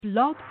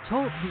Blog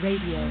Talk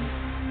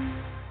Radio.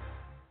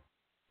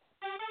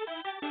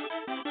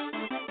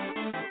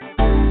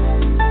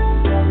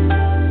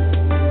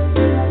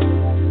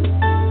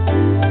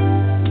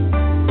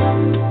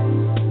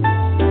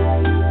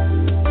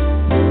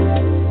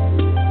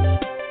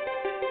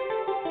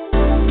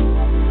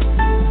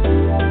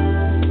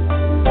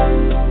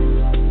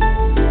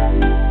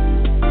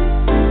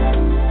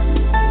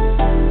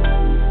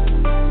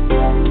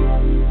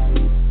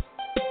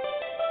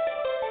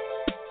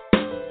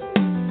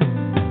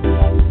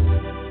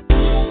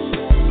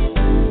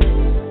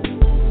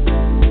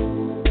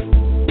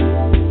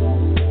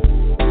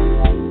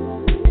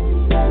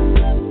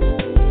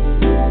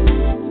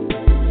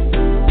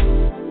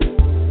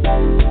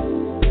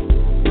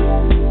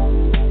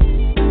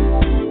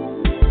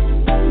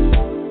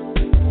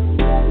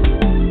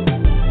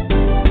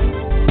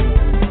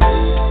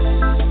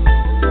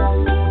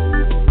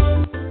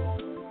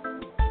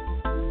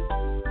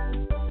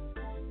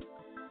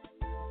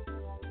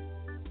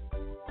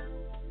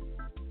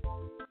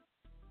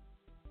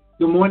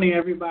 Good morning,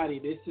 everybody.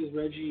 This is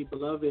Reggie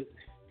Beloved,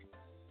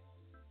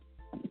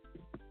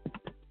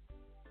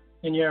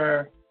 and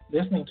you're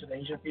listening to the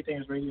Asian Free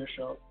Thinkers radio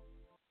show.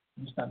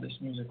 Let me stop this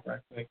music right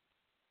quick.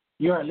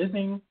 You are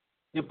listening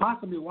and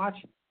possibly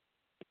watching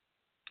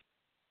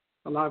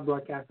a live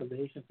broadcast of the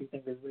Asian Free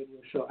Thinkers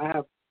radio show. I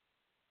have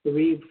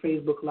 3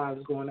 Facebook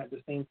Lives going at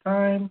the same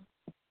time.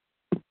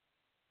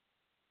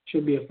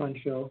 Should be a fun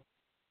show.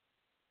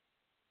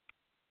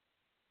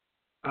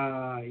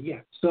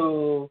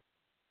 So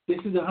this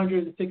is the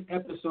 106th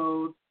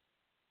episode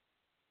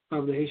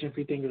of the Haitian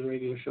Free Thinkers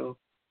radio show.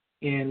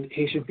 And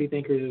Haitian Free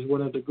Thinkers is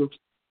one of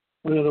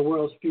the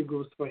world's few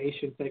groups for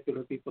Haitian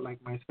secular people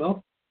like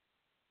myself.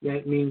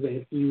 That means that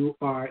if you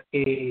are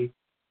a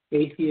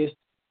atheist,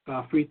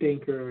 free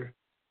thinker,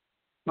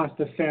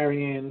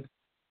 Rastafarian,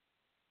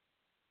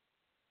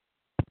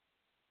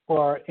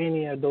 or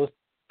any of those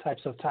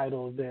types of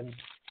titles, then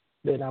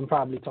I'm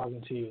probably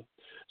talking to you.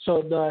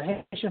 So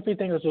the Haitian Free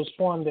Thinkers was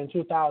formed in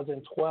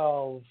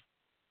 2012.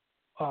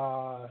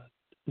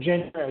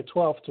 January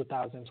 12,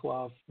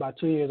 2012, about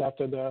 2 years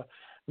after the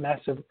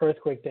massive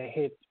earthquake that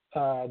hit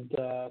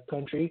the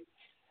country,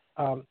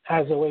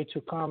 as a way to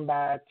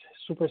combat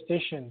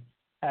superstition.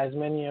 As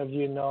many of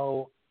you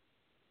know,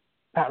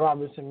 Pat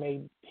Robertson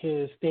made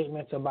his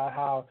statements about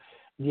how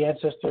the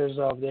ancestors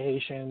of the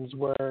Haitians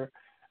were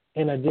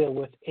in a deal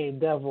with a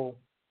devil,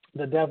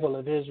 the devil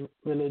of his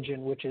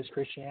religion, which is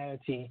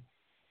Christianity.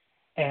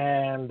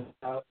 And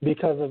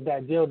because of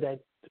that deal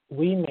that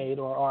we made,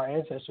 or our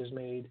ancestors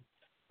made,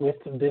 with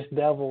this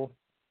devil,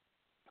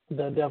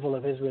 the devil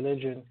of his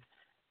religion,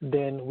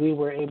 then we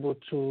were able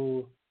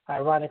to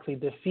ironically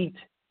defeat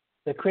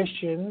the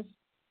Christians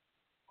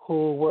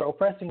who were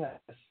oppressing us.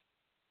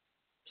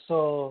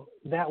 So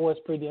that was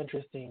pretty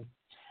interesting.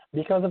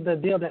 Because of the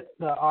deal that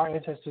our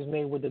ancestors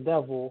made with the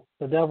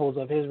devils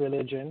of his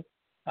religion,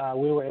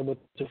 we were able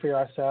to free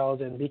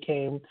ourselves and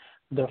became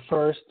the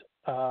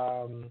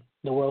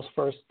world's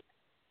first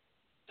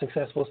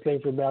successful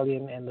slave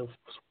rebellion and the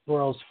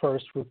world's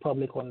first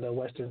republic on the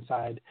western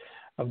side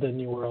of the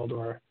New World,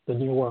 or the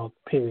New World,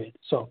 period.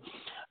 So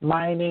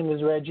my name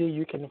is Reggie.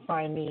 You can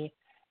find me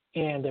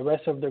and the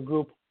rest of the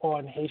group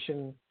on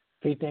Haitian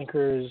Free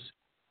Thinkers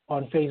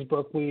on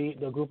Facebook.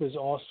 The group is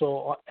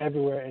also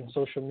everywhere in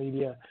social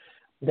media.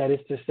 That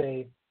is to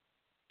say,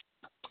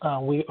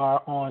 we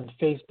are on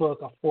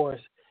Facebook, of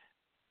course.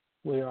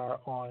 We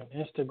are on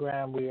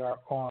Instagram. We are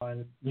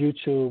on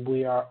YouTube.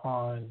 We are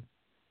on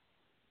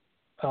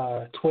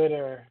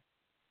Twitter,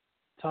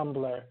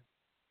 Tumblr.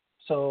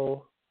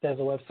 So there's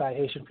a website,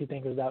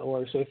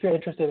 HaitianFreeThinkers.org. So if you're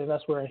interested in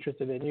us, we're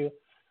interested in you.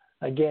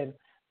 Again,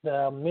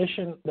 the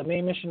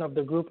main mission of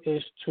the group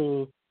is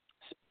to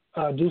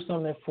do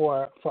something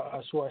for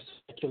us who are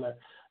secular.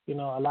 You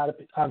know, a lot of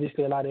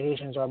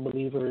Haitians are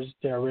believers.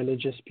 They're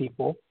religious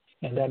people,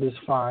 and that is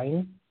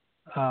fine.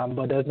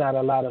 But there's not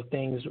a lot of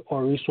things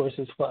or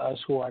resources for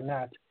us who are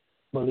not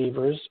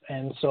believers,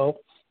 and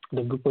so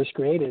the group was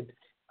created.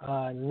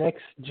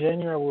 Next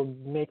January will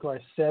make our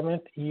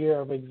 7th year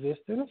of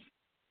existence,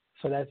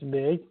 so that's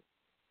big.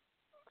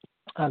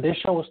 This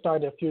show was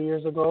started a few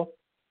years ago.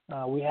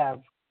 We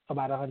have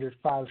about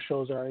 105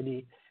 shows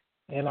already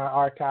in our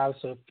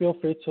archives, so feel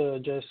free to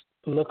just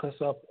look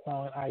us up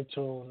on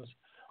iTunes,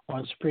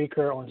 on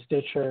Spreaker, on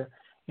Stitcher,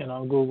 and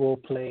on Google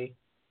Play.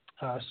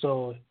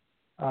 So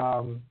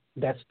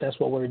that's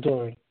what we're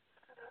doing.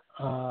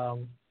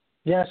 So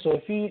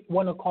if you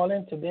want to call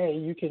in today,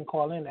 you can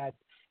call in at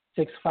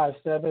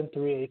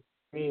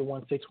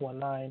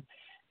 657-383-1619,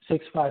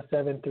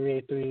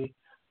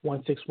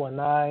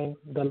 657-383-1619.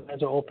 The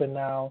lines are open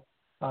now.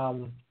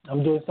 I'm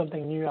doing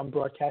something new. I'm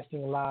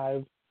broadcasting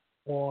live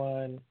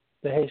on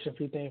the Haitian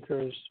Free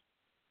Thinkers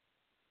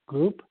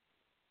group.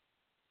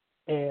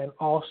 And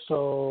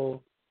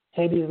also,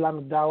 Haiti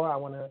Islamic Dawah, I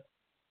want to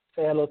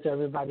say hello to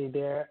everybody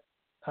there.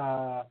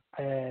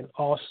 And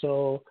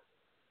also,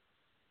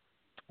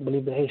 I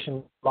believe the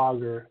Haitian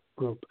Blogger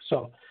group.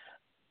 So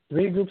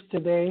 3 groups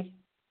today.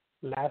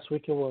 Last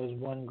week it was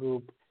 1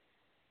 group.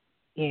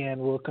 and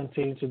we'll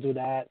continue to do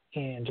that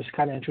and just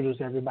kind of introduce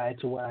everybody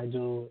to what I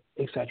do,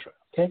 etc.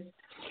 Okay?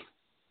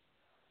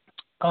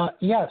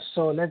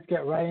 So let's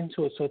get right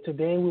into it. So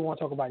today we want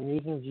to talk about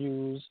news and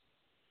views.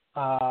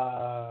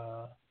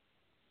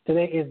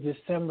 Today is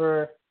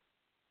December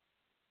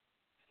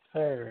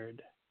 3rd.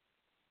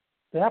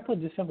 Did I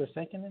put December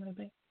 2nd in, I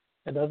think?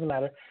 It doesn't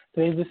matter.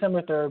 Today is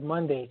December 3rd,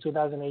 Monday,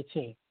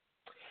 2018.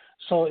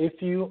 So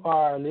if you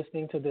are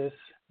listening to this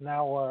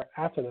now or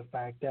after the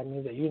fact, that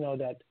means that you know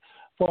that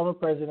former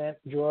President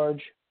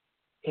George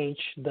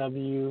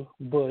H.W.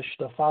 Bush,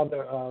 the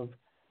father of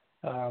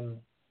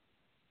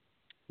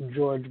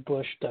George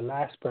Bush, the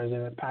last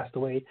president, passed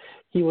away.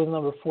 He was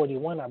number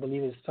 41. I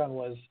believe his son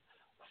was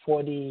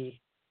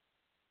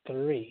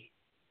 43.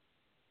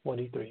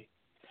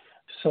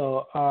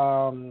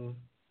 So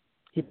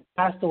he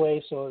passed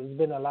away, so there's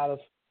been a lot of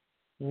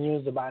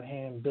news about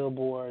him,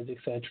 billboards,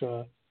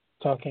 etc.,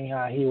 talking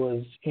how he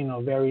was,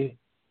 very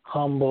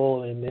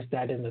humble and this,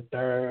 that, and the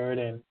third.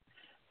 And,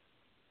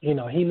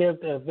 he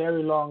lived a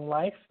very long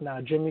life.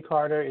 Now, Jimmy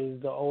Carter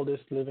is the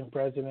oldest living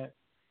president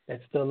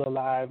that's still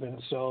alive.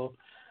 And so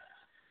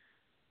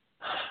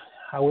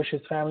I wish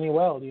his family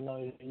well.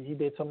 He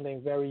did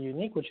something very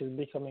unique, which is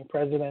becoming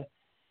president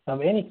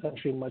of any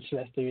country, much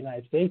less the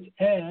United States.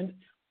 And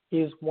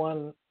he's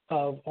one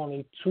of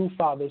only two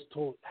fathers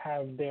to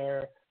have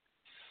their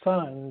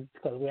sons,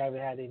 because we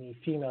haven't had any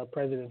female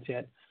presidents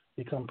yet,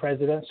 become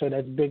president. So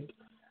that's big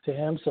to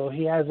him. So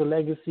he has a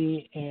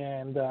legacy,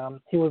 and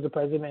he was the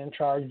president in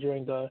charge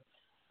during the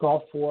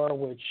Gulf War,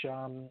 which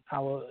I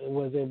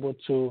was able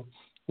to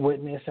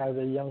witness as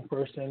a young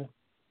person.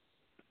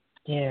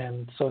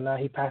 And so now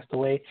he passed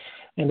away.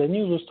 And the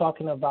news was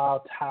talking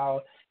about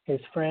how his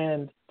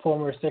friend,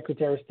 former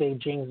Secretary of State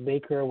James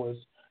Baker, was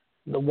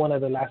one of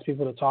the last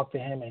people to talk to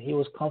him, and he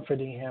was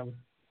comforting him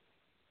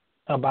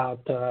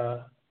about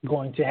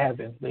going to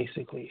heaven,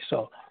 basically.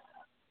 So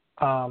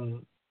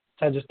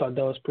I just thought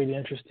that was pretty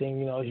interesting.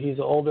 He's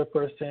an older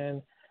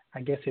person.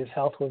 I guess his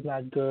health was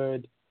not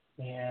good.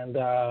 And,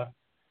 a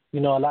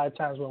lot of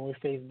times when we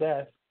face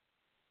death,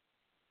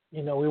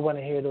 we want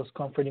to hear those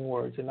comforting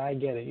words, and I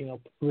get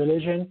it.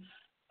 Religion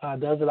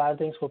does a lot of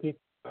things for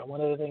people.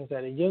 One of the things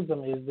that it gives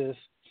them is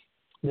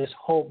this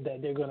hope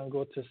that they're going to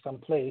go to some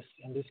place,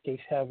 in this case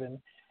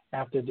heaven,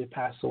 after they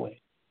pass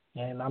away.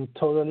 And I'm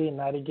totally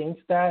not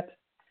against that.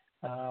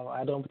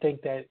 I don't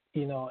think that,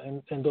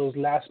 in those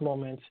last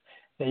moments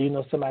that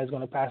somebody's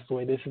going to pass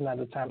away, this is not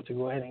the time to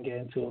go ahead and get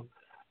into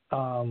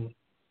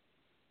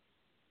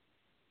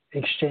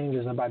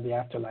exchanges about the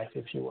afterlife,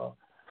 if you will.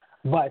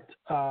 But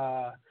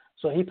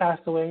so he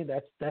passed away.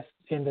 That's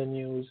in the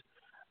news.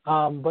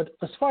 But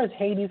as far as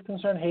Haiti is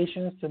concerned,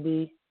 Haitians, to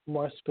be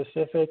more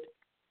specific,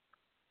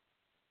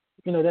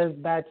 there's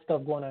bad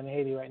stuff going on in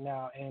Haiti right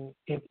now, and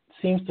it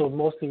seems to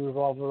mostly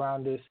revolve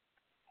around this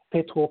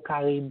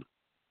Petro-Carib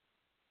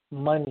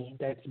money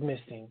that's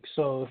missing.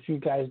 So if you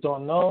guys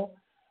don't know,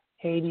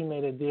 Haiti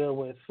made a deal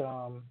with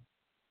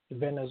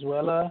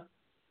Venezuela,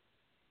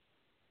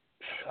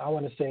 I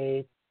want to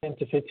say 10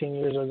 to 15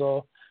 years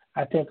ago.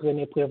 I think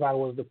René Préval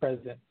was the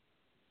president.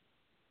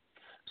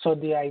 So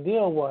the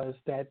idea was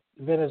that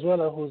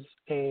Venezuela, who's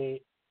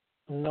a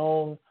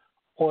known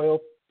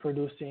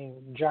oil-producing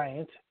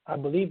giant, I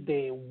believe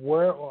they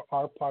were or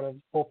are part of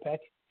OPEC,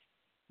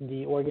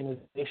 the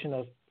Organization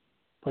of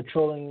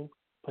Petroleum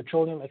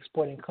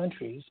Exporting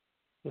Countries,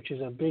 which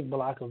is a big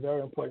bloc, a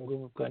very important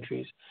group of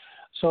countries.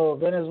 So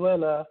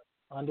Venezuela,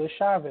 under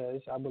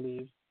Chavez, I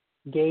believe,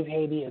 gave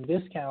Haiti a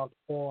discount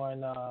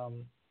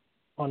on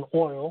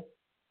oil,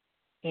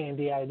 and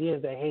the idea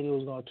is that Haiti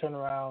was going to turn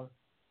around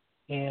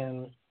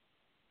and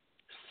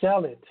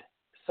sell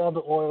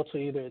the oil to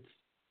either its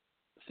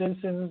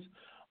citizens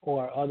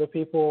or other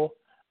people,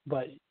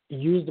 but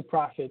use the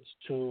profits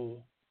to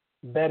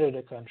better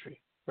the country,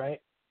 right?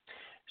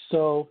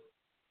 So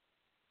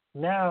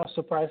now,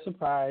 surprise,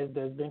 surprise,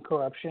 there's been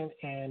corruption,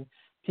 and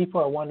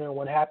people are wondering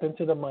what happened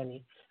to the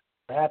money.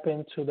 What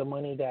happened to the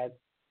money that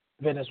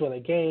Venezuela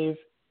gave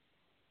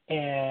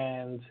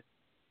and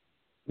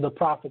the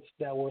profits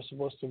that were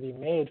supposed to be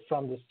made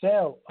from the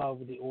sale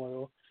of the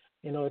oil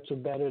in order to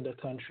better the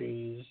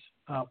country's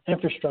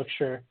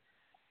infrastructure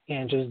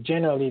and just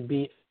generally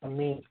be a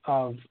means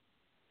of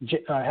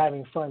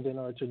having funds in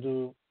order to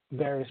do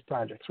various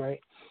projects,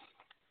 right?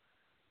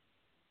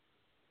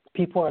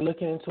 People are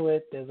looking into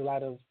it. There's a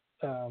lot of,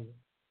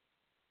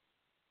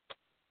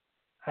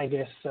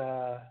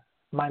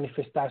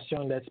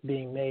 manifestation that's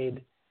being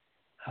made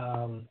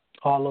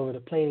all over the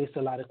place,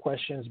 a lot of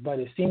questions, but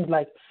it seems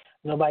like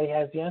nobody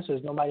has the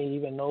answers. Nobody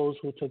even knows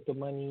who took the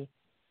money,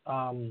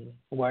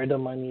 where the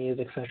money is,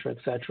 et cetera, et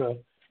cetera.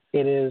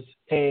 It is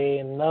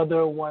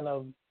another one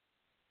of,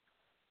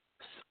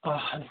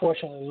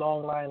 unfortunately,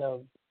 long line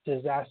of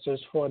disasters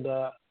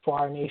for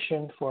our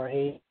nation, for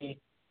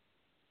Haiti.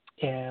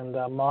 And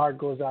my heart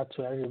goes out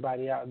to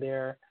everybody out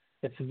there.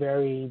 It's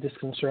very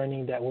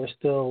disconcerting that we're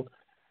still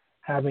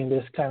having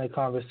this kind of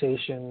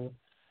conversation,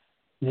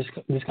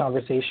 these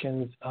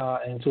conversations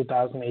in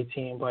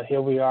 2018. But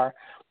here we are.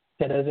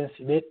 As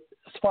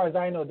far as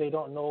I know, they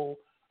don't know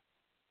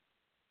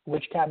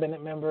which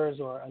cabinet members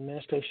or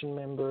administration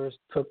members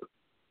took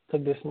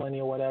this money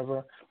or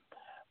whatever.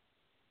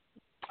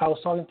 I was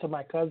talking to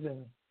my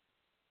cousin,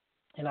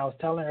 and I was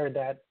telling her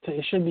that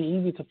it should be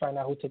easy to find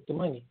out who took the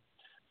money.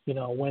 You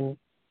know, when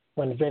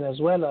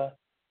Venezuela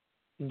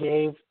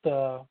gave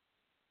the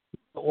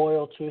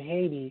oil to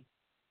Haiti,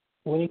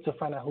 we need to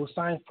find out who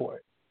signed for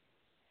it.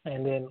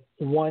 And then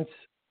once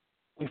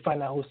we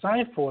find out who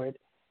signed for it,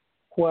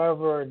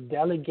 whoever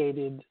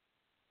delegated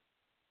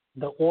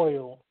the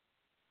oil,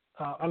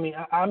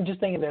 I'm just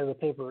thinking there's a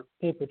paper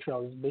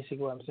trail is basically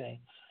what I'm saying.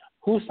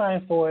 Who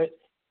signed for it?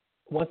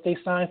 Once they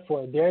sign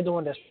for it, they're the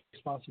one that's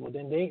responsible.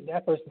 Then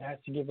that person has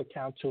to give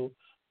account to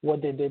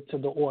what they did to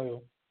the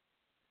oil.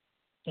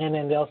 And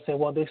then they'll say,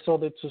 well, they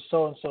sold it to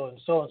so-and-so and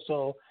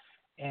so-and-so,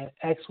 and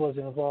X was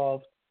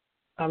involved.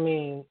 I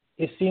mean,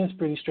 it seems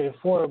pretty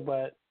straightforward,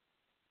 but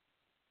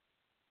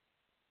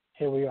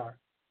here we are,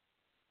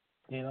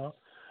 you know.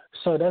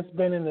 So that's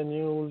been in the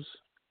news,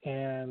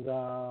 and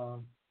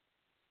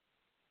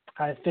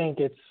I think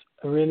it's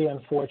really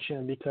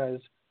unfortunate because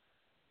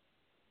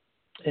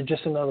it's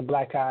just another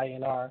black eye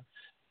in our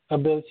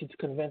ability to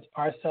convince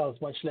ourselves,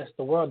 much less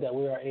the world, that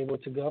we are able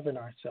to govern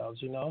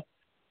ourselves, you know.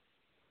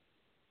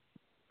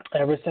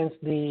 Ever since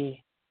the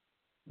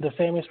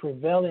famous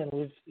rebellion,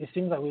 it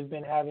seems like we've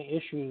been having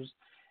issues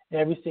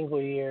every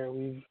single year.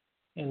 We've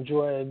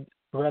enjoyed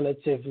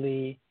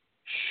relatively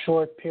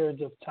short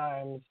periods of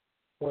time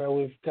where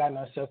we've gotten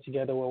ourselves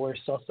together, where we're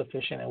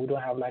self-sufficient and we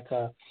don't have like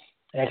an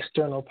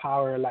external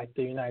power like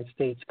the United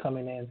States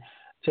coming in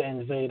to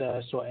invade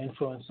us or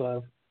influence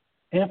us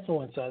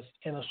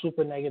in a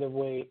super negative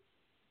way,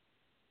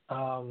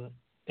 and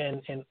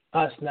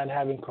us not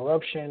having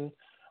corruption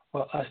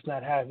or us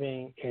not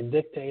having a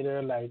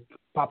dictator like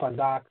Papa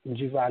Doc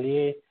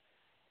Duvalier,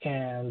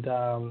 and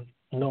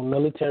no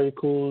military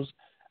coups,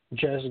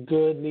 just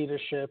good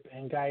leadership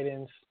and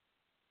guidance.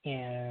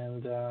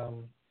 And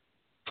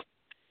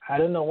I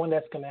don't know when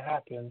that's going to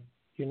happen,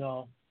 you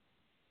know,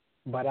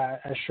 but I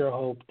sure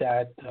hope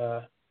that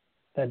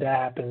that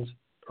happens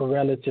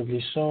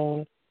relatively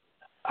soon.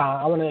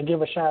 I want to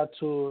give a shout out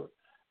to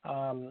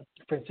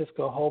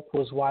Francisco Hope,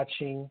 who's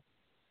watching,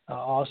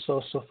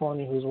 also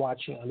Sofoni, who's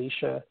watching,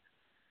 Alicia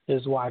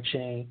is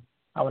watching.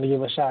 I want to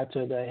give a shout out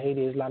to the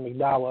Haiti Islamic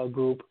Dawah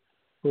group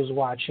who's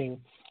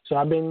watching. So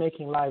I've been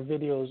making live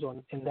videos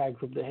in that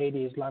group, the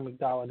Haiti Islamic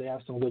Dawah. They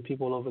have some good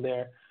people over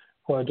there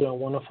who are doing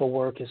wonderful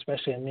work,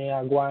 especially in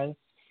Niagara.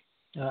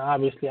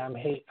 Obviously, I'm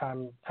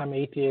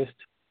atheist,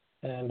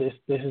 and this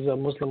is a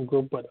Muslim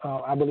group, but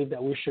I believe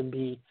that we should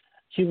be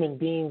human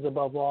beings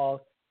above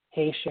all.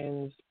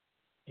 Haitians,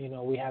 you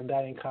know, we have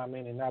that in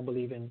common, and I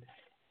believe in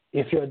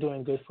if you're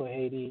doing good for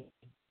Haiti,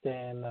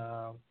 then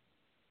I'll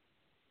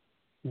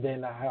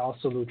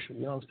salute you.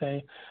 You know what I'm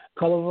saying?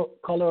 Color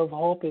of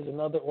Hope is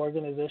another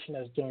organization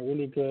that's doing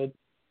really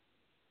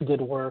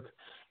good work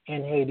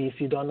in Haiti. If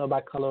you don't know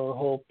about Color of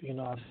Hope, you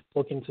know, I've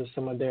spoken to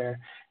some of their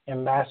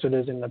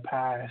ambassadors in the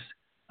past.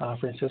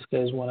 Francisca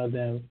is one of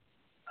them,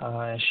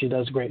 and she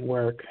does great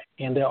work.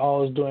 And they're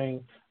always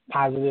doing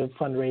positive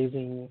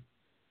fundraising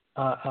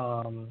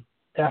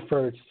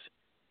efforts.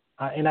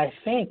 And I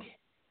think,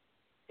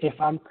 if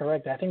I'm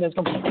correct, I think there's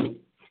going to be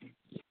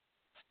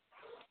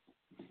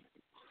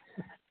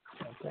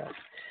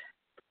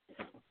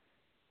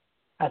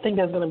I think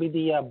there's going to be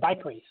the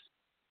bike race.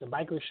 The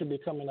bike race should be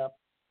coming up.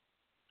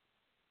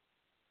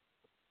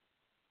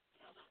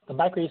 The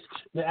bike race,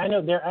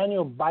 their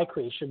annual bike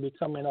race should be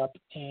coming up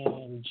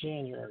in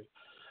January.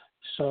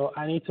 So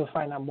I need to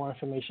find out more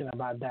information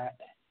about that,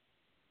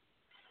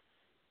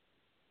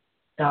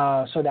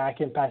 so that I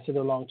can pass it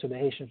along to the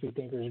Haitian Free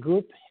Thinkers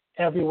group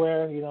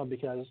everywhere, you know,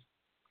 because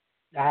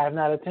I have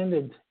not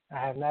attended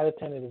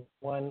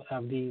one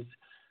of these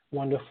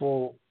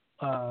wonderful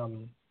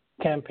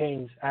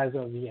campaigns as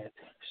of yet.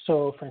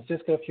 So,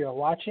 Francisca, if you're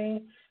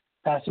watching,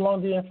 pass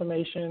along the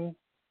information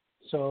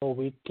so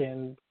we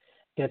can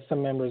get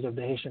some members of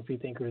the Haitian Free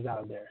Thinkers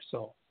out there.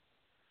 So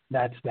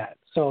that's that.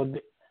 So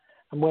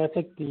I'm going to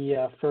take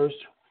the first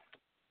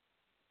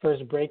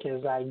break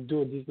as I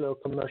do these little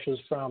commercials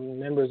from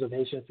members of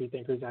Haitian Free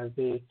Thinkers as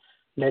they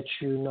let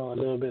you know a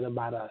little bit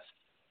about us.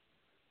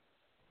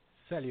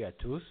 Salut à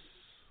tous,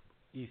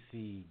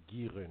 ici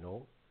Guy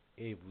Renaud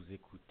et vous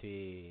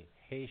écoutez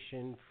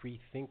Haitian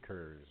Free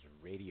Thinkers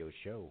Radio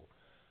Show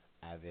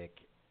avec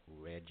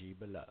Reggie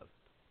Beloved.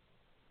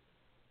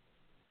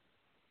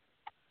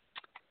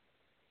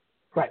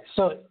 Right,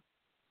 so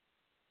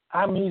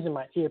I'm using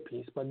my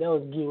earpiece, but that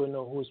was Guy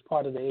Renaud, who's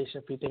part of the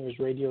Haitian Free Thinkers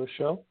Radio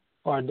Show,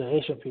 or the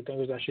Haitian Free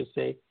Thinkers, I should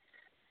say,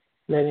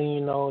 letting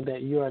you know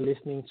that you are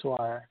listening to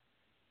our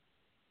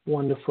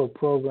wonderful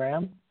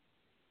program.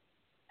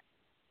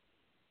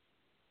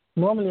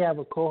 Normally I have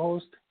a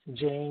co-host,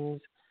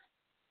 James,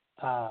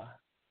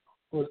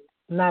 was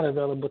not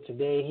available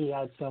today. He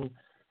had some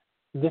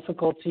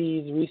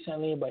difficulties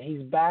recently, but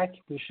he's back.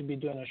 We should be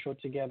doing a show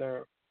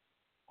together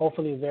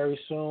hopefully very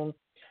soon.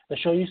 The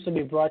show used to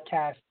be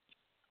broadcast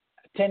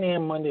 10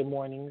 a.m. Monday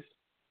mornings,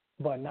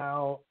 but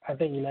now I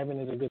think 11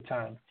 is a good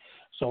time.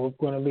 So we're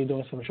going to be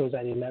doing some shows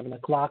at 11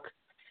 o'clock.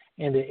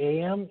 in the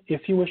AM.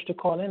 If you wish to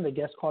call in, the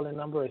guest call-in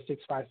number is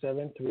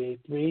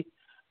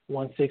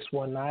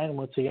 657-383-1619.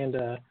 Once again,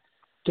 the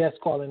guest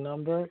call-in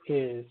number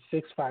is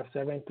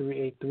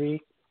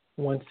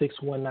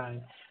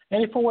 657-383-1619.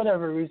 And if for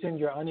whatever reason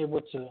you're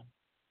unable to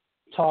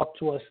talk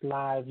to us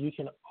live, you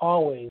can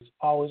always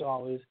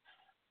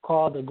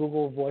call the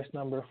Google Voice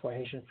number for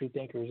Haitian Free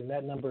Thinkers, and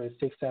that number is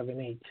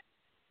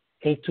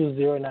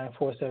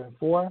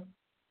 678-820-9474.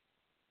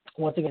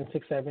 Once again,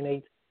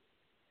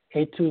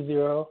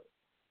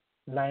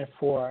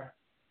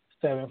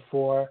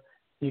 678-820-9474.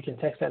 You can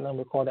text that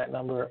number, call that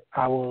number.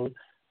 I will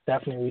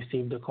definitely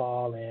receive the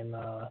call and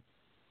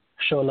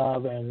show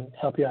love and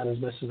help you out as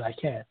best as I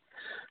can.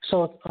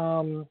 So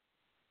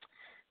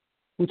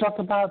we talked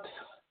about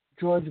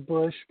George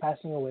Bush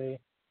passing away.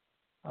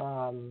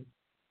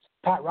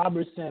 Pat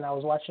Robertson, I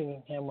was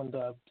watching him on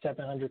the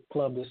 700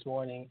 Club this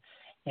morning,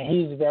 and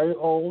he's very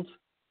old.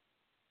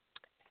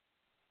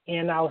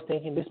 And I was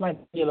thinking, this might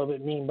be a little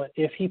bit mean, but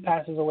if he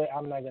passes away,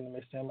 I'm not going to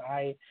miss him.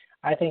 I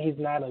think he's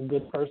not a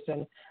good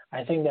person.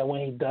 I think that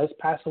when he does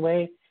pass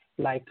away,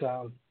 like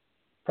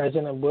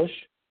President Bush,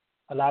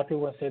 a lot of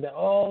people will say that,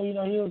 oh, he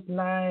was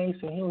nice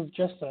and he was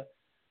just a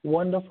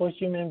wonderful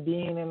human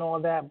being and all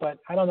that. But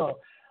I don't know.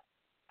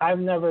 I've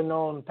never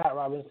known Pat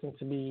Robertson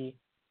to be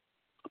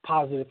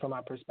positive from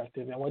my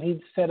perspective. And what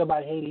he said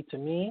about Haiti to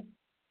me,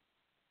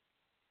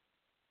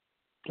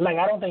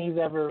 I don't think he's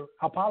ever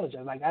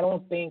apologized. I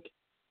don't think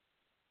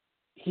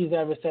he's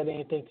ever said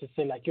anything to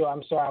say, yo,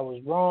 I'm sorry I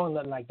was wrong,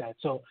 nothing like that.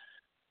 So,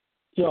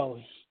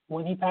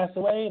 when he passed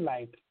away,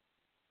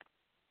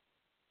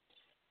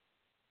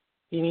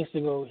 he needs to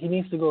go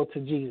to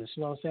Jesus.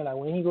 You know what I'm saying?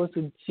 When he goes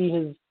to see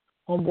his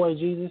homeboy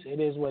Jesus,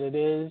 it is what it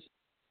is.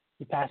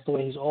 He passed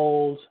away, he's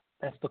old.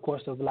 That's the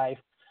course of life.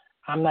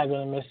 I'm not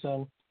going to miss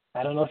him.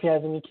 I don't know if he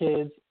has any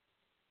kids.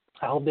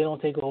 I hope they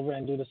don't take over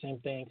and do the same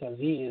thing because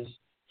he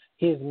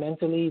is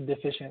mentally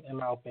deficient, in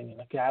my opinion.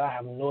 Okay, I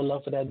have no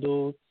love for that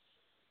dude.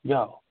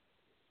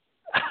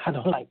 I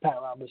don't like Pat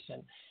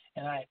Robertson.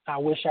 And I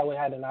wish I would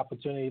have had an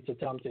opportunity to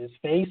tell him to his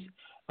face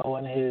or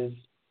in his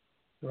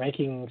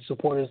ranking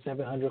supporters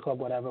 700 Club,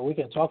 whatever. We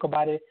can talk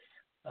about it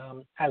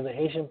as a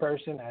Haitian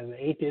person, as an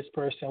atheist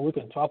person. We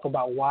can talk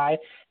about why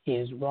he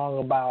is wrong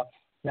about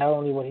not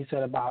only what he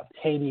said about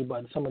Haiti,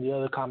 but some of the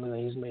other comments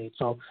that he's made.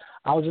 So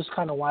I was just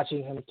kind of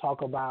watching him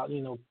talk about,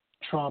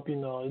 Trump,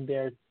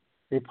 they're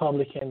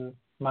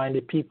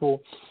Republican-minded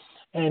people.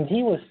 And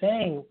he was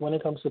saying, when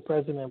it comes to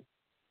President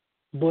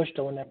Bush,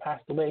 when they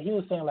passed away, he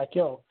was saying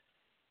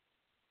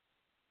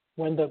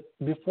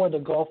before the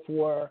Gulf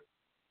War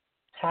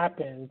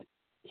happened,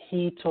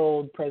 he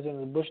told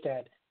President Bush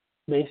that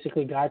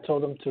basically God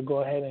told him to go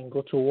ahead and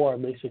go to war,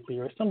 basically,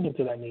 or something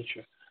to that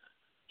nature.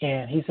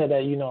 And he said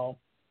that,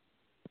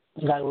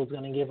 God was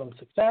going to give him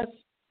success,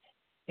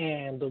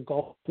 and the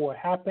Gulf War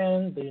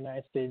happened. The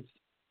United States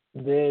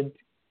did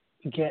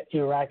get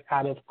Iraq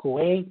out of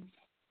Kuwait,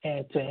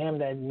 and to him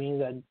that means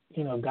that,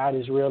 God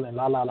is real and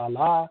la, la, la,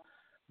 la.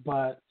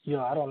 But,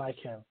 I don't like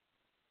him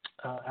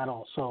at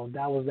all. So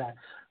that was that.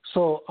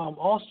 So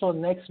also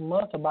next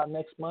month,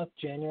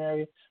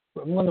 January,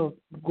 I'm going to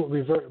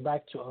revert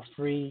back to a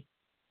free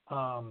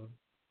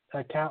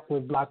account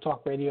with Blog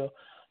Talk Radio.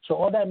 So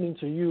all that means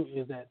to you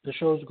is that the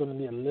show is going to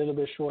be a little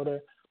bit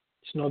shorter.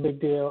 It's no big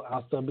deal.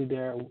 I'll still be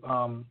there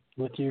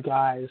with you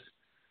guys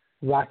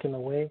rocking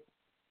away.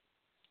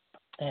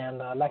 And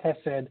like I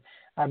said,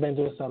 I've been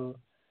doing some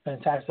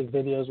fantastic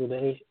videos with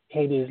the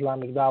Haiti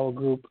Islamic Dawah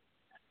group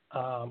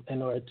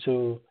in order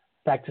to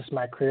practice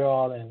my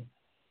Creole and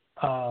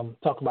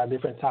talk about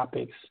different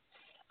topics.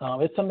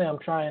 It's something I'm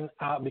trying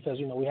out because,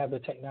 we have the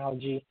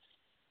technology.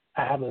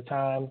 I have the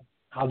time.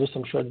 I'll do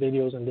some short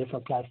videos on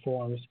different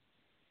platforms,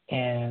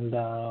 and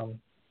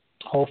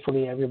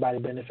hopefully everybody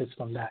benefits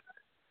from that.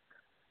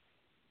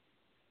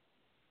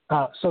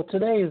 So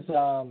today is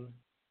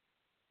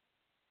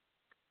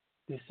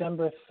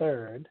December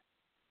 3rd,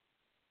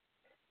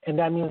 and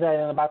that means that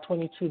in about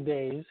 22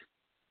 days,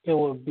 it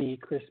will be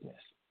Christmas.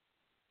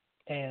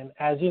 And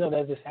as you know,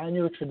 there's this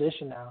annual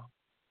tradition now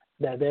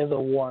that there's a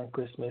war on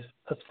Christmas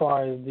as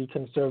far as the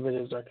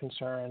conservatives are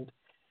concerned,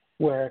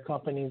 where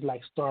companies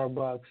like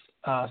Starbucks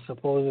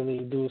supposedly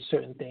do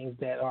certain things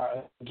that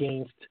are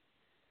against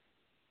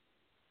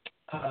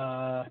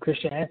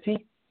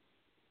Christianity.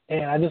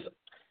 And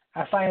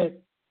I find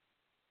it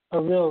a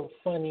real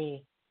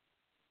funny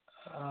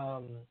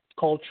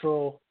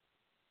cultural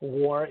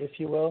war, if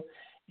you will.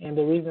 And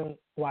the reason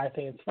why I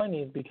think it's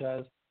funny is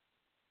because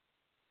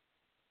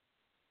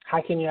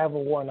how can you have a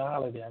war on a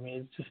holiday? I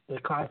mean, it's just the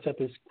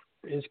concept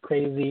is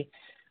crazy.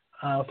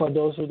 For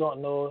those who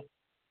don't know,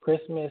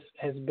 Christmas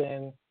has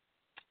been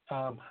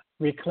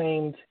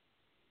reclaimed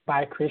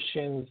by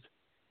Christians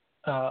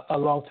a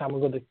long time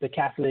ago. The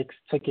Catholics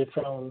took it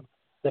from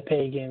the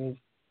pagans,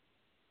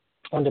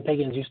 when the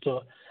pagans used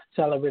to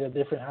celebrate a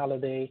different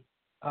holiday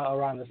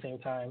around the same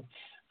time.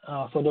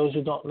 For those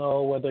who don't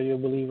know, whether you're a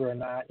believer or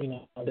not,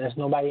 there's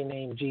nobody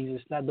named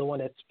Jesus, not the one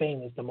that's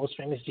famous, the most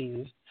famous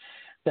Jesus,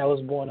 that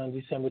was born on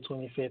December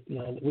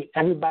 25th.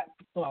 Everybody,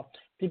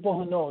 people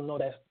who know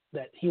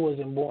that he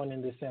wasn't born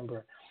in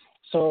December.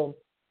 So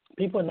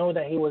people know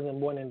that he wasn't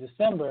born in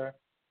December,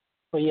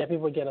 but yet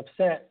people get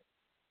upset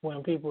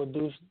when people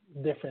do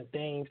different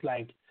things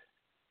like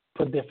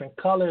put different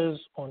colors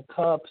on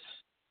cups.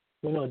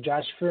 You know,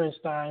 Josh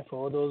Feuerstein,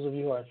 for all those of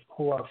you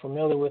who are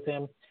familiar with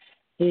him,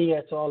 he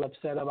gets all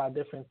upset about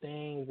different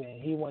things,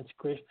 and he wants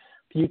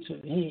he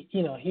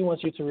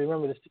wants you to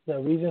remember the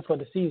reason for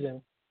the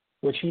season,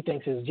 which he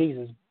thinks is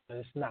Jesus, but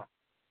it's not.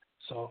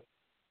 So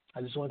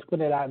I just want to put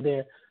that out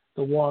there.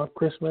 The war on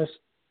Christmas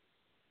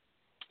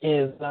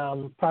is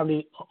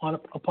probably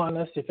upon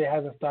us if it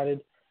hasn't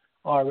started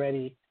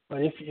already.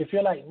 But if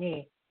you're like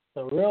me,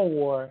 the real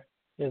war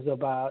is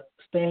about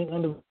staying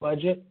under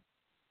budget,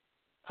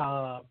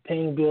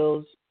 paying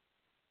bills,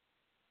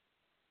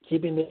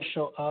 keeping the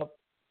show up.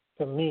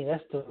 For me,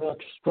 that's the real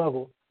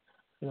struggle.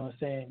 You know what I'm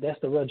saying? That's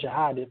the real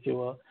jihad, if you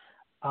will.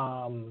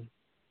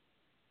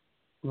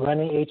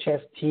 Running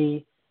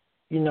HFT,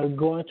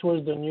 going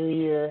towards the new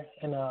year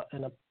in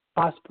a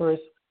prosperous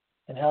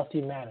and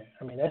healthy manner.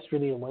 I mean, that's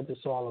really what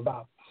it's all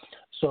about.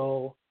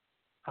 So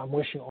I'm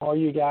wishing all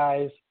you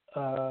guys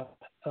a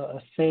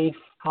safe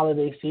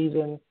holiday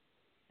season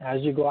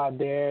as you go out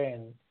there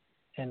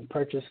and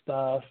purchase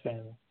stuff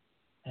and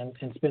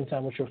spend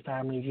time with your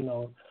family.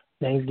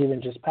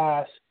 Thanksgiving just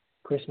passed,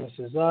 Christmas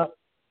is up,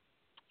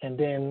 and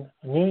then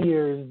New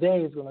Year's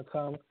Day is going to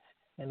come,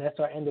 and that's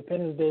our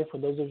Independence Day for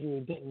those of you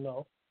who didn't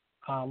know,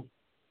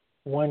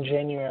 1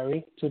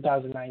 January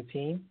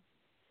 2019.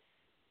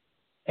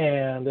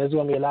 And there's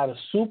going to be a lot of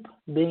soup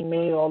being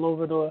made all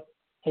over the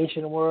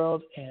Haitian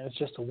world, and it's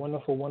just a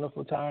wonderful,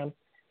 wonderful time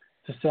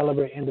to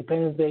celebrate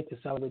Independence Day, to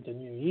celebrate the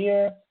new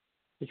year,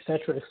 et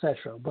cetera, et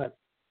cetera. But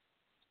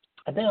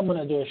I think I'm going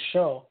to do a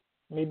show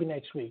maybe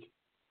next week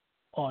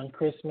on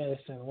Christmas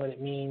and what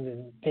it means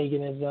and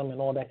paganism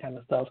and all that kind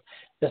of stuff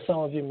that some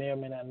of you may or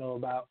may not know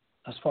about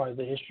as far as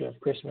the history of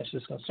Christmas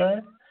is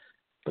concerned.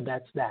 But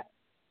that's that.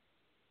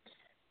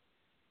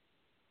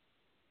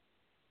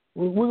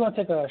 We're going to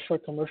take a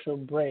short commercial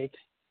break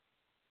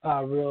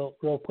real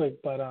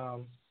quick, but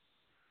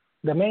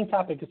the main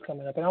topic is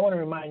coming up. And I want to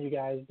remind you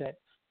guys that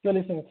you're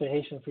listening to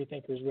Haitian Free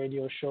Thinkers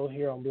radio show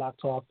here on Block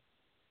Talk,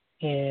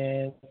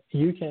 and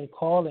you can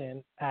call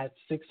in at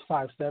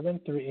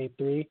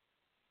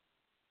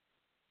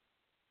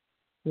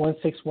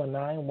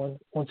 657-383-1619.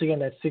 Once again,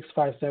 that's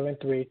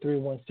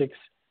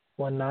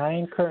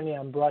 657-383-1619. Currently,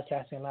 I'm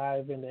broadcasting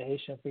live in the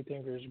Haitian Free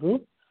Thinkers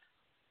group,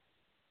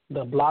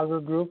 the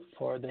blogger group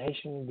for the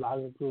Haitian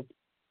blogger group,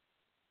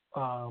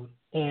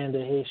 and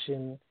the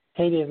Haitian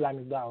Haiti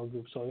Islamic blogger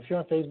group. So if you're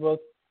on Facebook,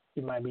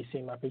 you might be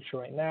seeing my picture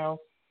right now.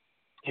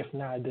 If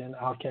not, then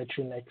I'll catch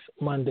you next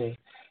Monday.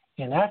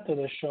 And after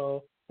the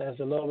show,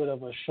 there's a little bit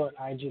of a short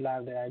IG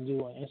live that I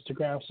do on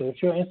Instagram. So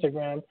if you're on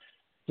Instagram,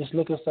 just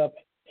look us up,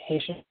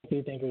 Haitian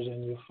Free Thinkers,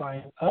 and you'll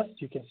find us.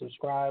 You can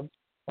subscribe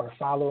or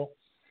follow.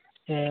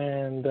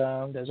 And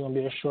there's going to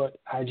be a short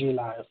IG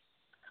live.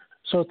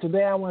 So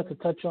today I wanted to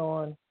touch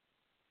on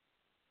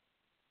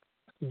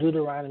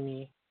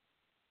Deuteronomy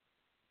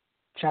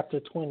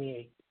chapter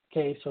 28.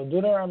 Okay, so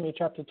Deuteronomy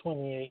chapter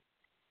 28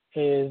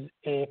 is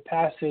a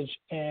passage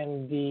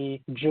in the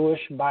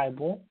Jewish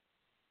Bible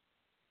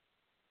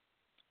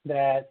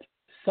that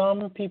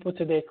some people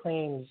today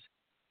claims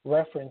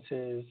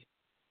references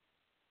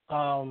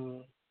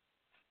the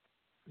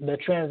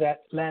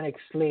transatlantic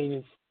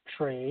slave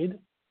trade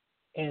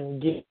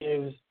and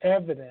gives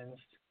evidence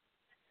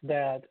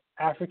that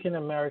African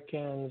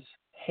Americans,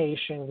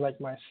 Haitians like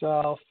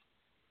myself,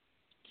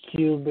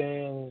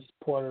 Cubans,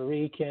 Puerto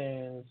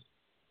Ricans,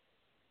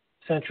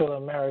 Central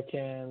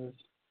Americans,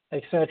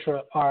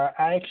 etc., are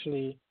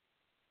actually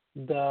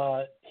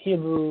the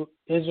Hebrew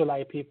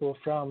Israelite people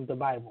from the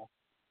Bible.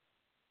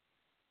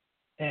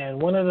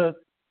 And one of the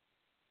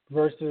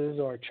verses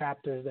or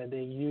chapters that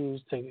they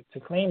use to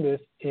claim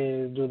this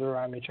is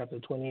Deuteronomy chapter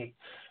 28.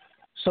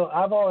 So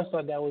I've always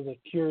thought that was a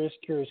curious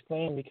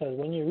claim, because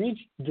when you read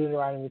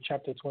Deuteronomy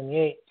chapter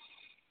 28,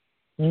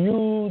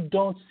 you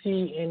don't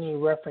see any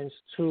reference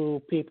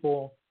to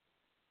people.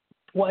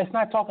 Well, it's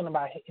not talking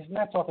about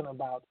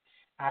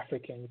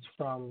Africans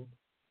from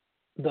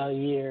the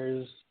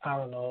years,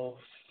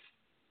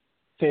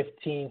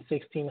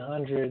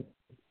 1600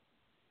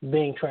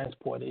 being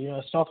transported.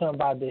 It's talking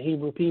about the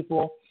Hebrew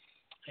people.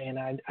 And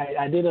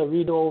I did a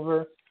read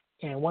over,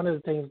 and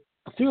a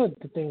few of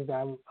the things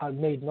that I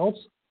made notes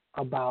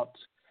about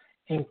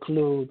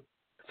include,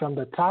 from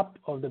the top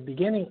of the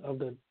beginning of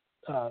the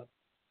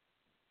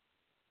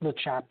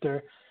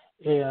chapter,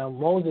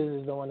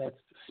 Moses is the one that's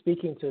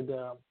speaking to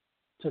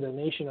the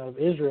nation of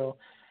Israel,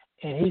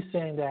 and he's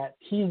saying that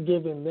he's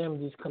giving them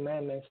these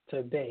commandments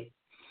today.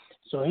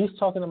 So he's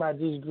talking about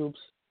these groups.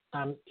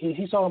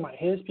 He's talking about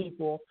his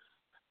people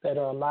that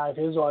are alive,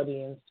 his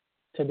audience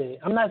today.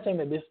 I'm not saying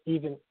that this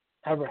even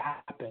ever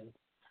happened.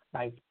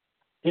 Like,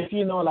 if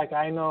you know, like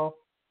I know,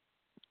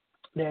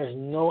 there's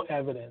no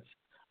evidence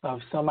of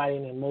somebody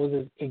named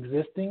Moses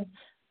existing.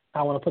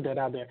 I want to put that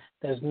out there.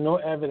 There's no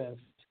evidence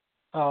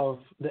of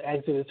the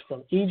Exodus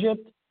from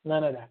Egypt,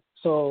 none of that.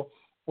 So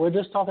we're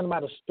just talking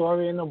about a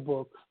story in a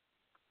book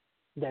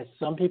that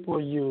some people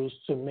use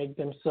to make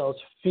themselves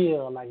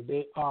feel like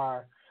they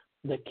are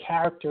the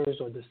characters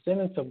or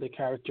descendants of the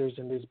characters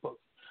in this book.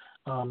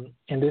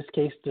 In this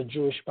case, the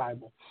Jewish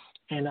Bible.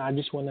 And I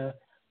just want to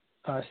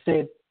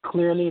say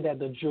clearly that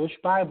the Jewish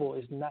Bible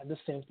is not the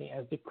same thing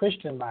as the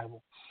Christian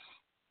Bible.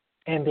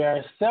 And there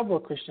are several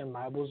Christian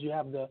Bibles. You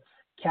have the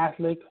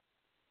Catholic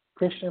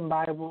Christian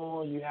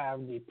Bible, you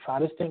have the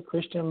Protestant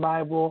Christian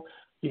Bible,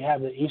 you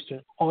have the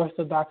Eastern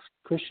Orthodox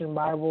Christian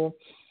Bible.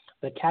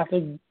 The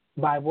Catholic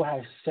Bible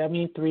has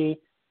 73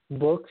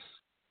 books.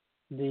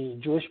 The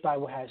Jewish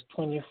Bible has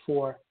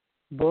 24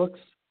 books.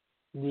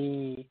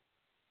 The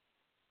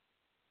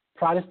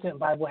Protestant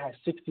Bible has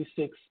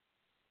 66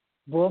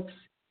 books.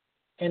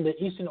 And the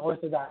Eastern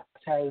Orthodox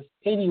has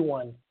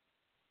 81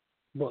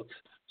 books.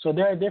 So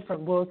there are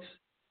different books.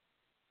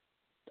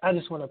 I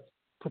just want to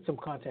put some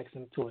context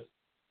into it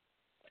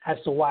as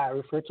to why I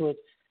refer to it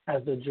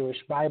as the Jewish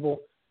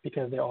Bible,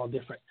 because they're all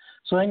different.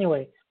 So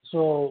anyway,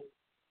 so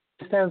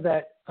it says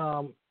that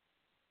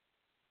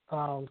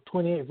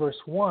 28 verse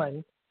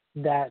 1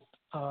 that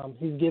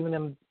he's giving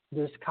them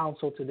this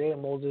counsel today,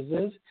 Moses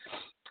is.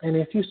 And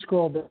if you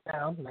scroll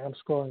down, like I'm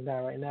scrolling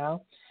down right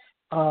now,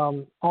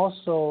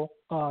 also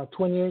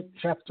 28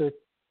 chapter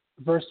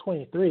verse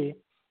 23,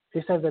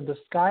 it says that the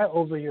sky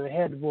over your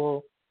head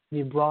will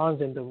be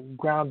bronze and the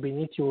ground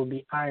beneath you will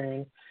be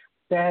iron.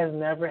 That has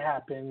never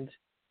happened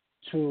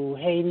to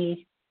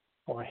Haiti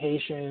or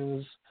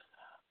Haitians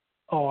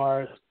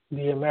or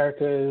the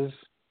Americas.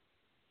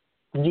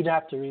 You'd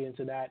have to read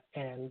into that.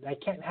 And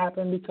that can't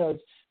happen because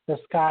the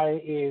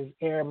sky is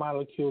air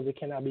molecules. It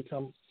cannot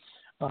become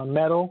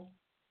metal.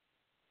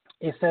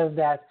 It says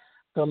that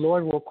the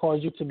Lord will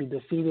cause you to be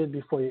defeated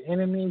before your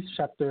enemies.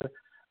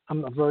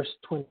 Verse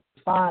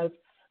 25.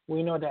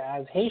 We know that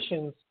as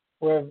Haitians,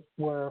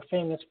 we're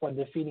famous for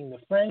defeating the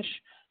French.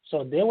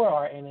 So they were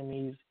our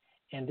enemies,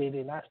 and they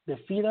did not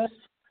defeat us.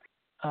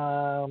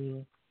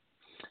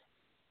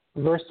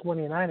 Verse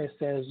 29, it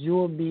says, you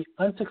will be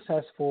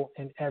unsuccessful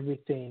in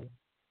everything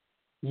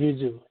you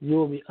do. You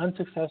will be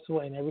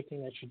unsuccessful in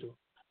everything that you do.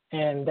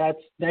 And that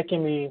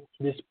can be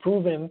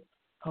disproven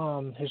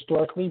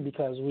historically,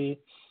 because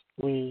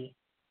we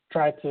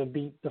tried to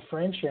beat the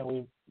French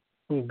and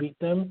we beat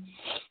them.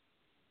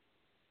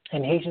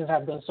 And Haitians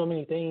have done so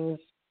many things,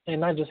 and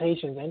not just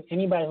Haitians, and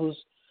anybody who's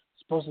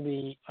supposed to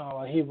be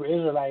a Hebrew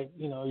Israelite,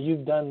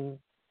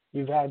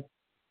 you've had,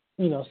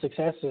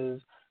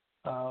 successes,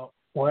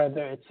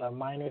 whether it's a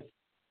minor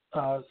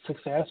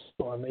success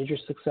or a major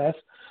success.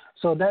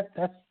 So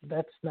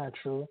that's not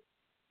true.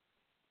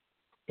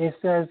 It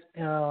says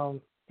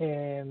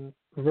in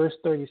verse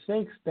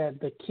 36 that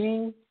the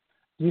king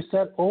you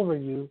set over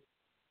you,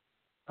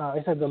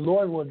 it said the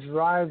Lord will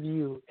drive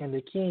you and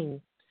the king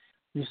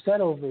you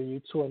set over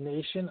you to a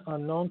nation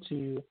unknown to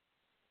you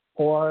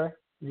or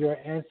your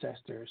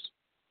ancestors.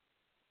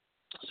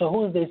 So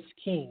who is this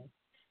king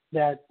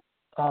that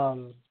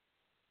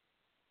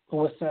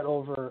was set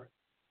over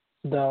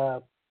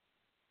the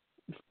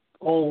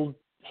old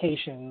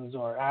Haitians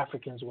or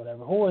Africans or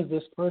whatever? Who is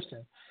this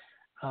person?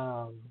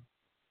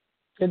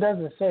 It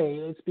doesn't say.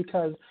 It's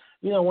because,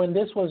 when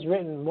this was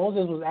written,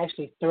 Moses was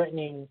actually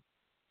threatening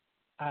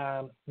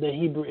the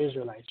Hebrew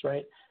Israelites,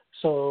 right?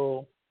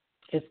 So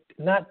it's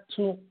not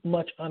too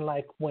much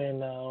unlike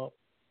when,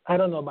 I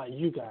don't know about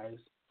you guys,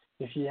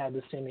 if you had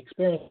the same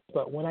experience,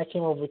 but when I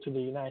came over to the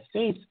United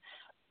States,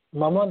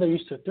 my mother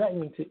used to threaten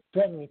me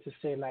to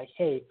say, like,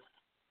 hey,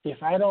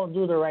 if I don't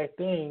do the right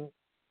thing,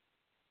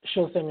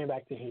 she'll send me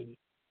back to Haiti.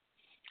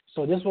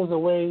 So this was a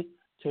way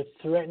to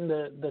threaten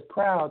the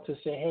crowd to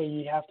say, hey,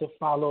 you have to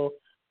follow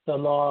the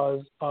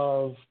laws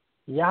of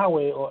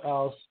Yahweh or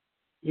else,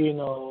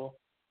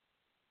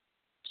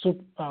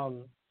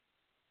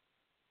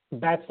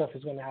 bad stuff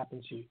is going to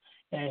happen to you.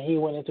 And he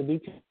went into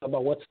detail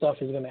about what stuff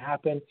is going to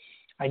happen.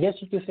 I guess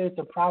you could say it's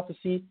a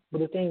prophecy, but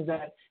the thing is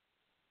that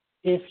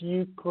if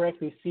you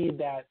correctly see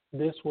that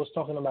this was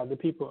talking about the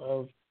people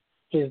of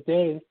his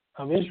day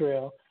of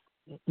Israel,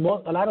 a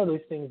lot of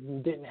those things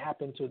didn't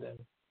happen to them.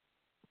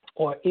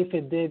 Or if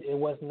it did, it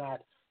was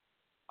not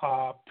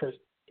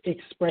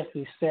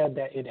expressly said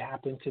that it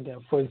happened to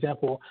them. For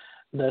example,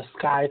 the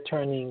sky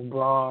turning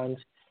bronze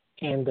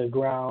and the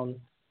ground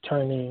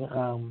turning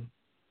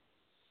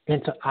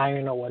into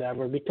iron or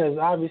whatever, because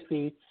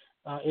obviously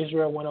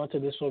Israel went on to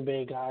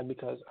disobey God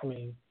because,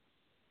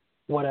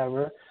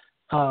 whatever.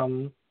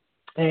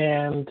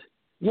 And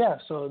yeah,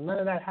 so none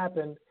of that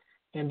happened.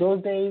 In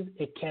those days,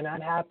 it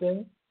cannot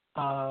happen,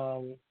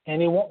 and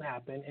it won't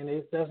happen, and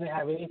it doesn't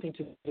have anything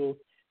to do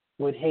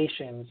with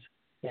Haitians.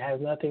 It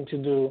has nothing to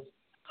do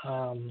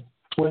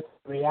with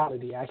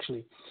reality,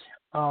 actually.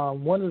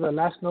 One of the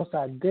last notes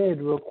I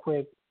did real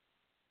quick,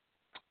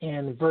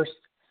 in verse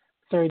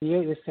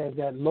 38, it says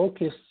that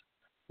locusts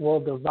will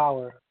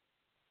devour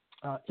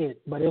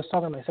it. But it was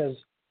talking about, it says,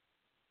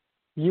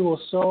 you will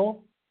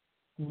sow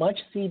much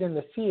seed in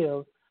the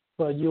field,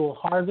 but you will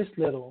harvest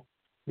little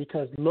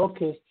because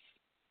locusts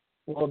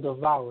will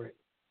devour it.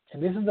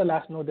 And this is the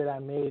last note that I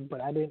made,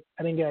 but I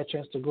didn't get a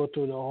chance to go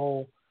through the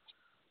whole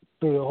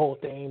through the whole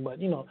thing. But,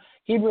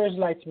 Hebrew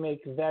Israelites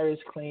make various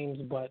claims,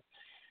 but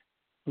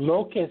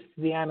locusts,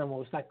 the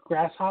animals, like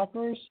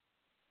grasshoppers,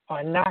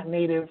 are not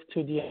native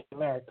to the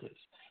Americas.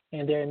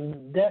 And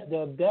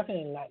they're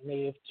definitely not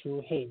native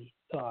to Haiti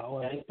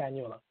or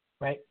Hispaniola,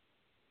 right?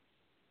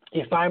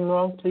 If I'm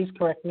wrong, please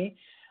correct me.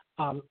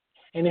 And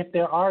if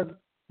there are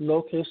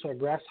locusts or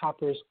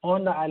grasshoppers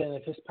on the island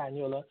of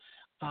Hispaniola,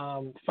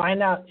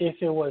 find out if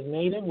it was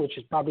native, which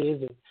it probably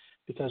isn't,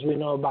 because we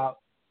know about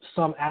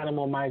some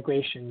animal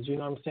migrations, you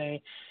know what I'm saying?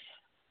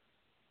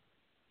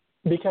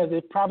 Because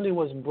it probably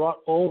was brought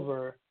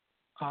over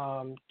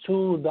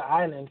to the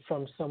island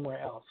from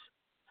somewhere else.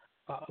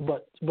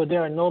 But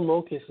there are no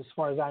locusts as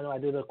far as I know. I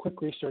did a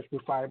quick research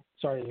before I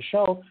started the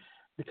show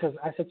because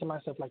I said to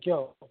myself, like,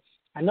 yo,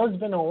 I know it's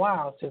been a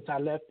while since I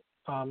left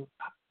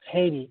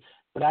Haiti,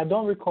 but I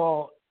don't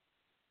recall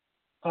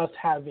us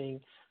having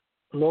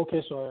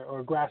locusts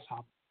or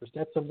grasshoppers.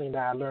 That's something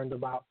that I learned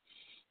about,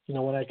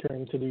 when I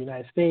came to the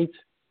United States.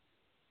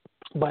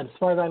 But as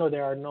far as I know,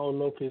 there are no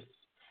locusts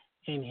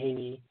in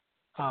Haiti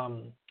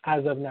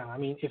as of now. I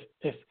mean,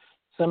 if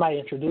somebody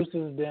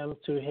introduces them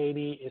to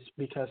Haiti, it's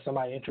because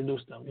somebody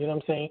introduced them. You know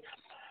what I'm saying?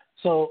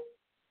 So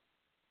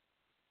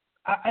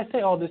I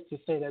say all this to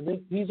say that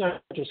these are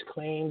just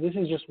claims. This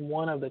is just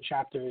one of the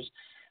chapters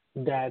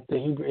that the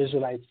Hebrew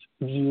Israelites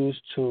use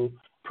to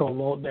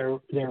promote their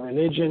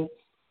religion.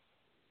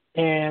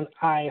 And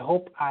I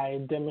hope I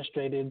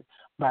demonstrated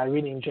by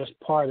reading just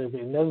part of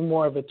it. And there's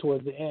more of it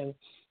towards the end,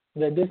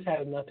 that this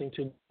has nothing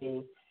to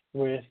do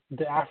with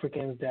the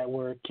Africans that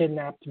were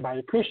kidnapped by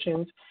the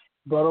Christians,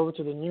 brought over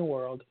to the New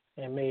World,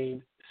 and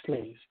made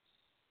slaves.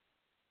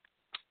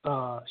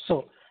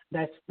 So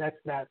that's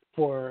that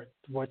for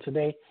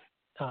today.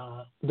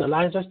 The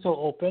lines are still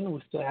open.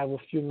 We still have a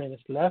few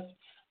minutes left.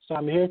 So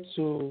I'm here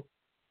to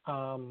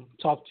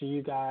talk to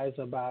you guys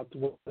about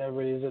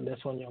whatever it is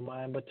that's on your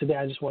mind. But today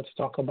I just want to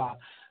talk about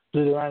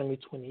Deuteronomy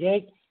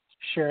 28,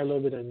 share a little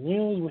bit of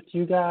news with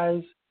you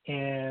guys,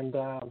 and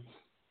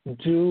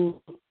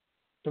do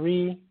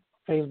 3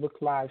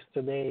 Facebook Lives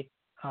today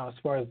as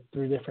far as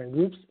 3 different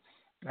groups.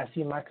 I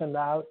see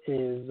Makandal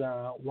is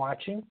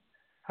watching.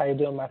 How you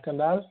doing,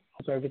 Makandal?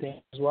 Hope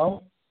everything is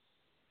well.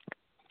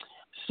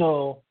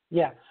 So,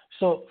 yeah.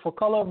 So for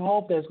Color of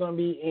Hope, there's going to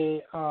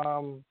be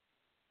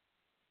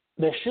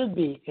there should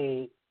be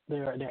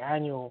their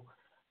annual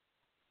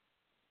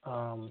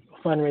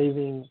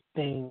fundraising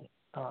thing,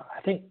 I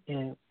think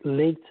in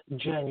late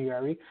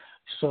January.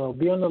 So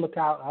be on the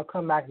lookout. I'll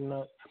come back and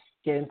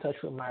get in touch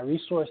with my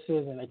resources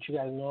and let you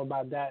guys know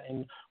about that.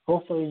 And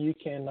hopefully you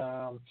can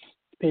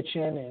pitch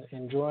in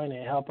and join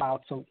and help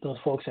out those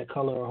folks at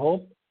Color of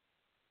Hope.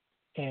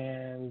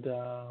 And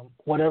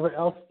whatever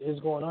else is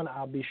going on,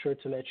 I'll be sure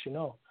to let you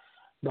know.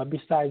 But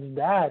besides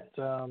that,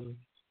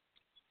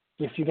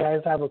 if you guys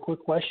have a quick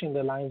question,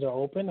 the lines are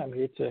open. I'm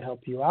here to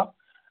help you out.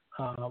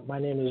 My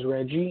name is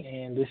Reggie,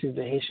 and this is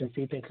the Haitian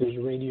Free Thinkers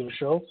radio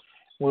show.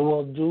 We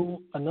will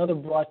do another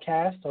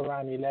broadcast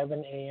around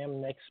 11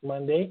 a.m. next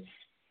Monday.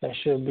 That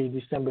should be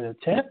December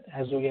the 10th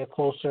as we get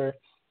closer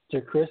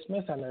to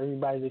Christmas. I know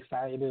everybody's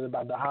excited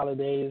about the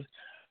holidays.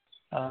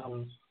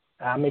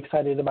 I'm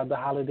excited about the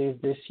holidays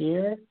this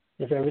year.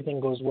 If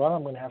everything goes well,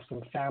 I'm going to have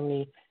some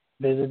family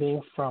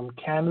visiting from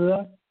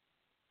Canada.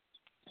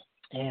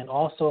 And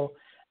also,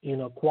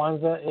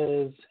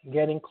 Kwanzaa is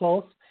getting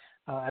close.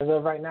 As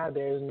of right now,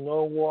 there is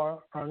no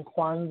war on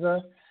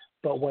Kwanzaa,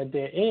 but what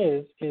there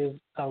is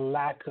a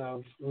lack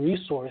of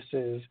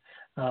resources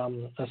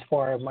as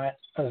far as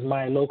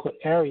my local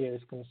area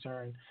is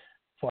concerned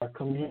for our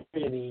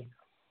community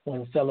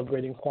when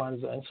celebrating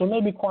Kwanzaa. And so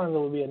maybe Kwanzaa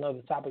will be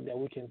another topic that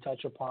we can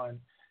touch upon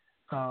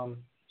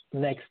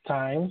next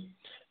time.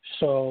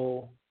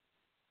 So,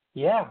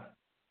 yeah.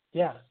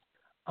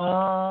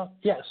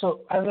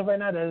 So as of right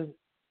now,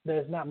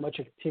 there's not much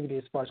activity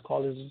as far as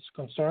callers is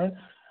concerned,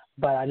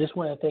 but I just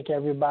want to thank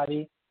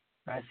everybody.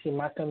 I see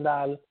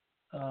Makandal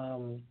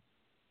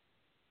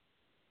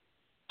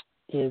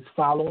is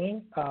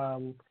following.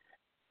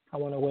 I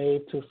want to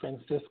wave to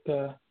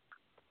Francisca,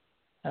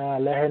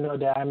 let her know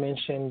that I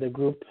mentioned the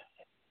group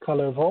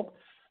Color of Hope.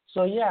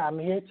 So, yeah, I'm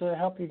here to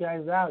help you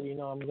guys out.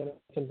 I'm going to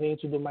continue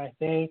to do my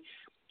thing.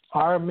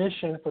 Our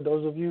mission, for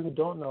those of you who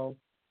don't know,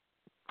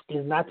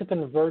 is not to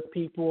convert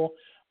people.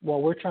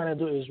 What we're trying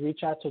to do is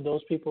reach out to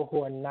those people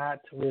who are not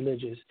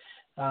religious.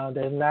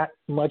 There's not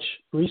much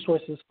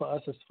resources for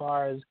us as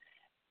far as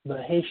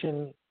the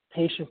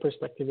Haitian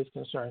perspective is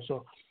concerned.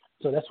 So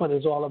that's what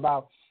it's all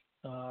about.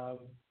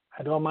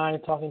 I don't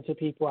mind talking to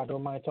people. I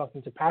don't mind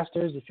talking to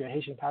pastors. If you're a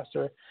Haitian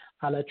pastor,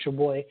 holla at your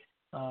boy.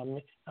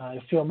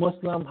 If you're a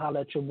Muslim,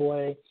 holla at your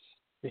boy.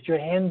 If you're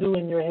Hindu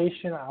and you're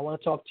Haitian, I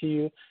want to talk to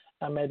you.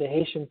 I met a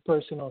Haitian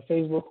person on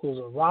Facebook who's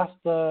a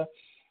Rasta.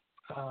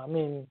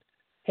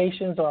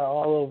 Haitians are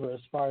all over as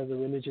far as the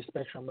religious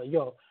spectrum. But,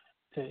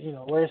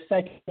 we're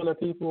secular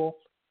people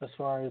as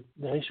far as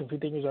the Haitian Free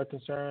Thinkers are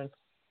concerned.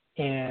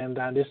 And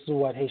this is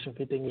what Haitian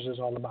Free Thinkers is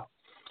all about.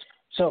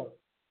 So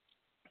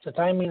the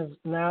time is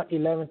now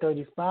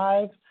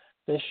 11:35.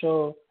 This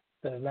show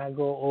does not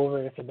go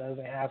over if it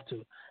doesn't have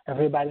to.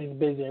 Everybody's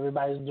busy.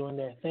 Everybody's doing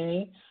their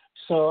thing.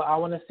 So I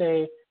want to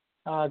say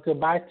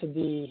goodbye to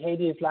the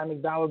Haiti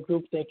Islamic Dawah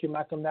Group. Thank you,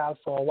 Malcolm Dal,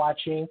 for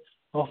watching.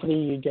 Hopefully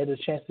you get a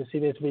chance to see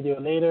this video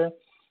later.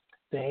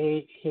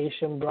 The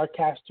Haitian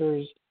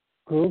Broadcasters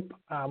Group,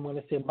 I'm going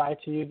to say bye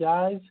to you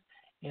guys.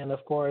 And,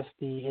 of course,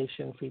 the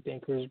Haitian Free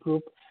Thinkers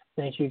Group.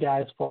 Thank you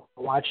guys for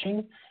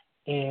watching.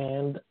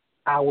 And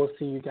I will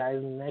see you guys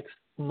next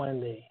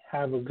Monday.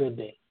 Have a good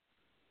day.